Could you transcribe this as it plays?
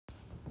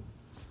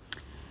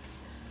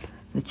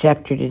The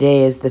chapter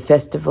today is the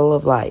Festival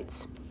of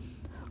Lights.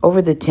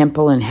 Over the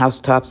temple and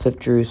housetops of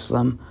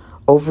Jerusalem,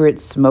 over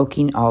its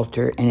smoking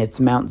altar and its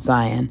Mount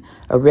Zion,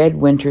 a red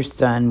winter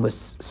sun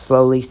was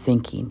slowly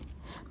sinking,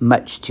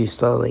 much too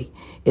slowly,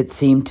 it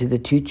seemed to the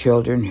two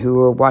children who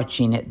were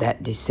watching it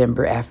that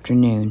December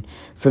afternoon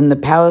from the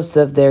palace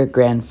of their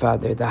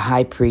grandfather, the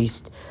high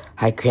priest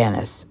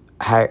Hyrcanus.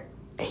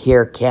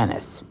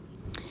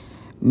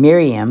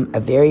 Miriam, a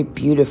very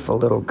beautiful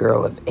little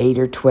girl of 8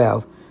 or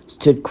 12,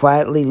 stood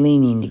quietly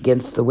leaning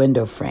against the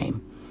window frame.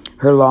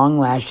 Her long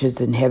lashes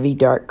and heavy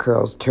dark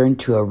curls turned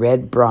to a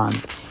red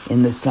bronze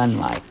in the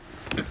sunlight.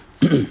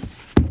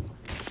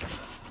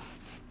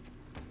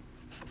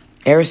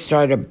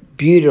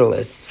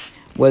 Aristobulus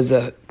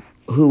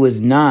who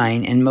was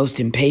 9 and most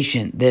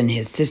impatient than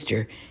his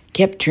sister,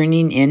 kept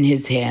turning in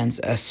his hands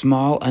a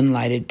small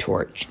unlighted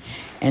torch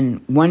and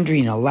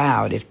wondering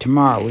aloud if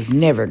tomorrow was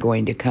never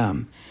going to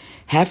come.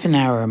 Half an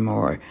hour or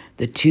more,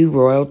 the two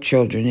royal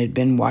children had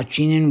been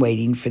watching and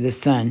waiting for the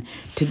sun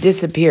to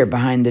disappear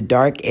behind the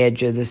dark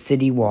edge of the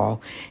city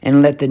wall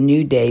and let the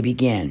new day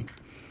begin.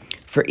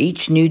 For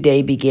each new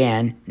day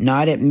began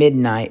not at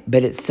midnight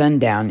but at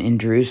sundown in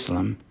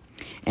Jerusalem.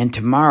 And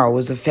tomorrow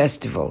was a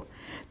festival,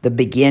 the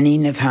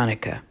beginning of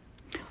Hanukkah.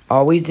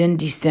 Always in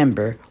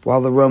December,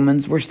 while the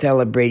Romans were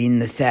celebrating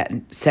the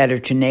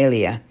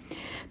Saturnalia,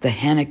 the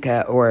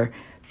Hanukkah, or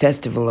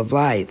Festival of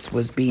Lights,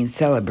 was being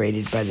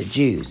celebrated by the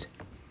Jews.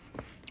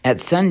 At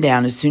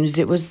sundown, as soon as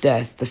it was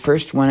dusk, the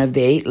first one of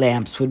the 8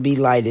 lamps would be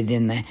lighted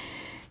in the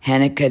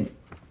Hanukkah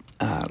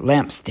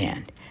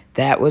lampstand.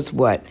 That was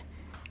what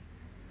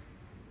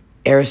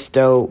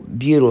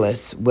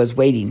Aristobulus was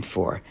waiting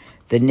for.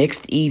 The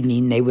next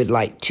evening, they would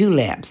light 2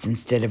 lamps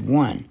instead of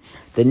 1.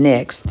 The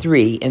next,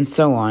 3, and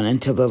so on,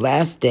 until the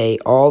last day,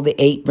 all the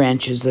 8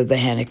 branches of the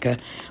Hanukkah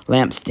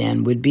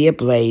lampstand would be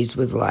ablaze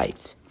with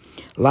lights.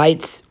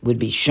 Lights would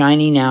be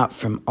shining out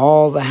from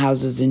all the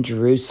houses in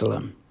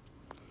Jerusalem.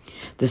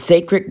 The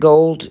sacred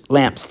gold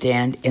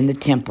lampstand in the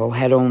temple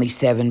had only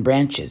 7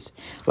 branches,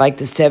 like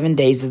the 7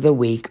 days of the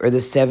week or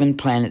the 7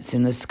 planets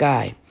in the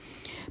sky.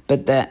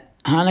 But the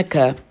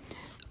Hanukkah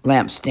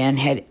lampstand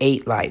had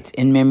 8 lights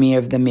in memory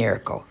of the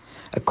miracle.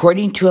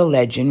 According to a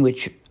legend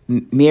which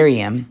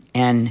Miriam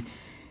and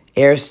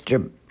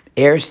Aristobulus,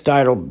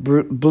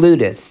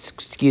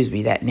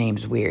 that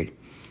name's weird,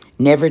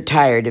 never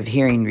tired of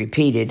hearing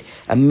repeated,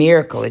 a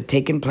miracle had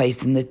taken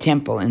place in the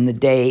temple in the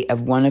day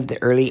of one of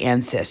the early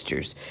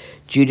ancestors,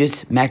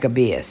 Judas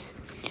Maccabeus.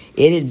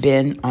 It had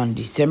been on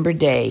December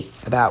day,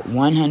 about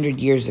 100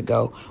 years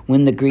ago,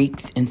 when the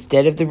Greeks,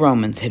 instead of the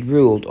Romans, had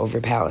ruled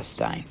over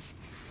Palestine.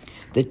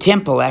 The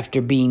temple,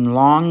 after being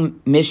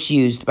long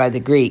misused by the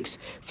Greeks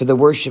for the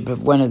worship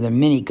of one of the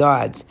many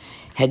gods,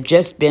 had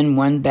just been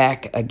won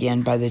back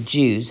again by the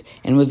Jews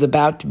and was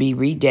about to be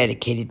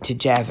rededicated to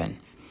Javan,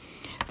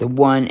 the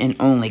one and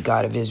only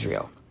God of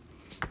Israel.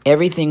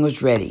 Everything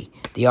was ready.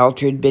 The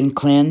altar had been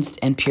cleansed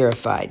and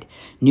purified.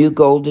 New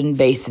golden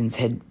basins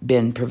had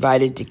been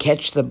provided to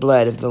catch the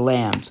blood of the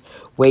lambs,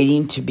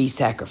 waiting to be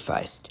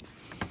sacrificed.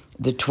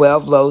 The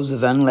 12 loaves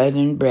of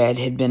unleavened bread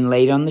had been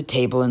laid on the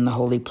table in the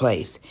holy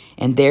place,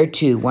 and there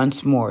too,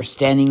 once more,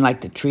 standing like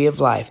the tree of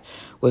life,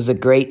 was a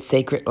great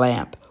sacred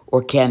lamp,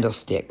 or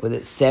candlestick, with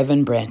its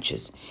 7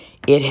 branches.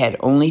 It had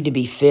only to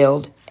be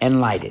filled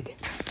and lighted.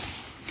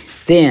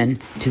 Then,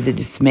 to the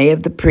dismay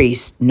of the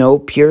priests, no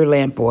pure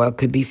lamp oil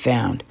could be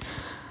found.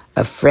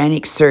 A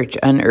frantic search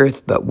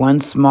unearthed but one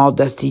small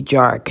dusty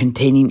jar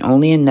containing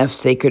only enough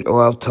sacred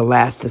oil to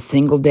last a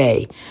single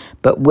day,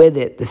 but with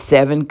it the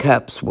 7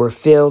 cups were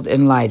filled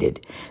and lighted.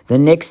 The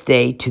next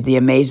day, to the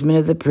amazement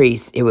of the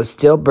priests, it was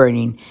still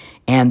burning,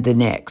 and the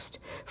next.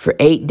 For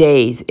 8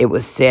 days, it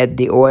was said,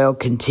 the oil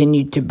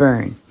continued to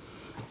burn.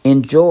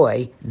 In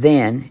joy,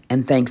 then,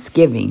 and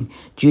thanksgiving,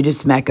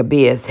 Judas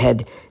Maccabeus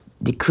had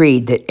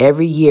decreed that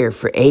every year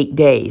for 8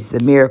 days the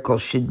miracle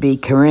should be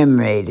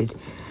commemorated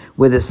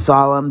with a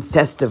solemn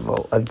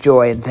festival of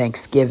joy and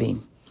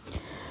thanksgiving.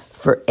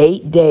 For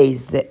 8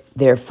 days,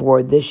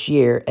 therefore, this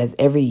year, as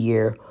every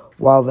year,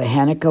 while the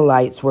Hanukkah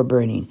lights were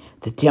burning,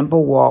 the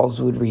temple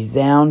walls would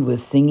resound with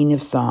singing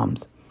of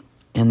psalms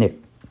and the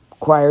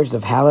choirs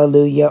of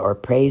hallelujah or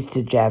praise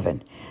to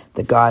Javan,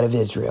 the God of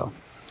Israel.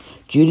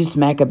 Judas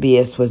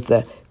Maccabeus was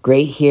the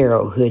great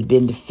hero who had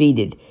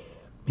defeated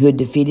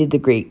the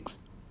Greeks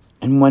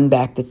and won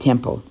back the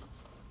temple.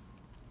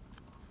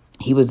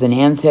 He was an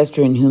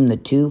ancestor in whom the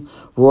 2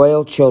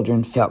 royal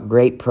children felt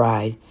great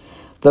pride,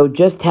 though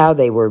just how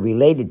they were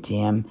related to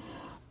him,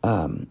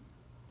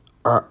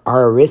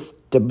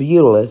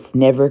 Aristobulus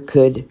never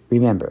could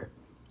remember.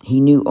 He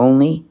knew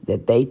only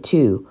that they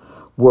too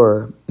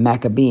were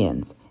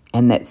Maccabeans,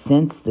 and that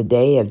since the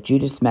day of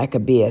Judas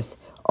Maccabeus,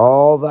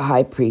 all the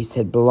high priests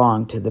had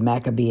belonged to the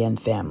Maccabean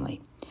family.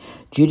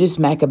 Judas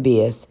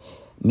Maccabeus,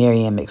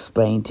 Miriam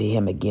explained to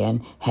him again,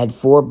 had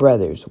 4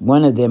 brothers.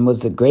 One of them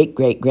was the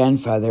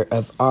great-great-grandfather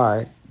of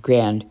our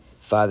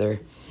grandfather,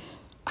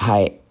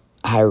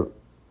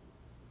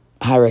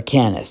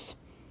 Hyrcanus,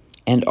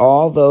 and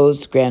all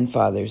those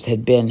grandfathers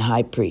had been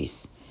high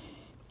priests.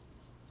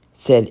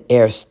 said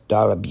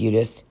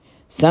Aristobulus.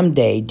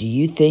 Someday, do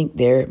you think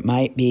there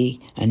might be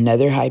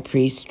another high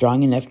priest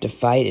strong enough to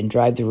fight and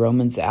drive the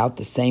Romans out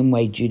the same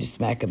way Judas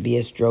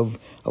Maccabeus drove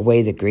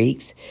away the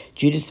Greeks?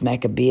 Judas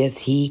Maccabeus,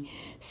 he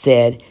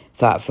said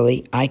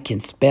thoughtfully, I can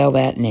spell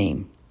that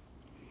name.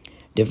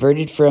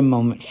 Diverted for a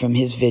moment from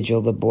his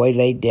vigil, the boy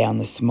laid down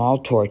the small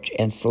torch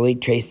and slowly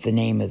traced the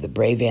name of the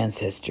brave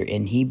ancestor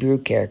in Hebrew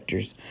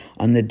characters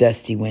on the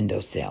dusty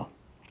windowsill.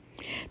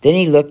 Then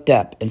he looked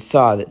up and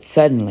saw that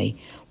suddenly,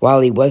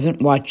 while he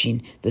wasn't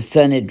watching, the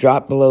sun had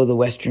dropped below the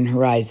western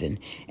horizon,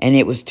 and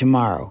it was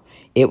tomorrow.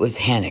 It was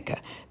Hanukkah,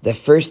 the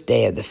first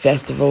day of the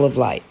Festival of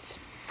Lights.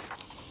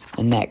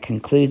 And that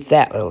concludes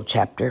that little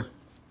chapter.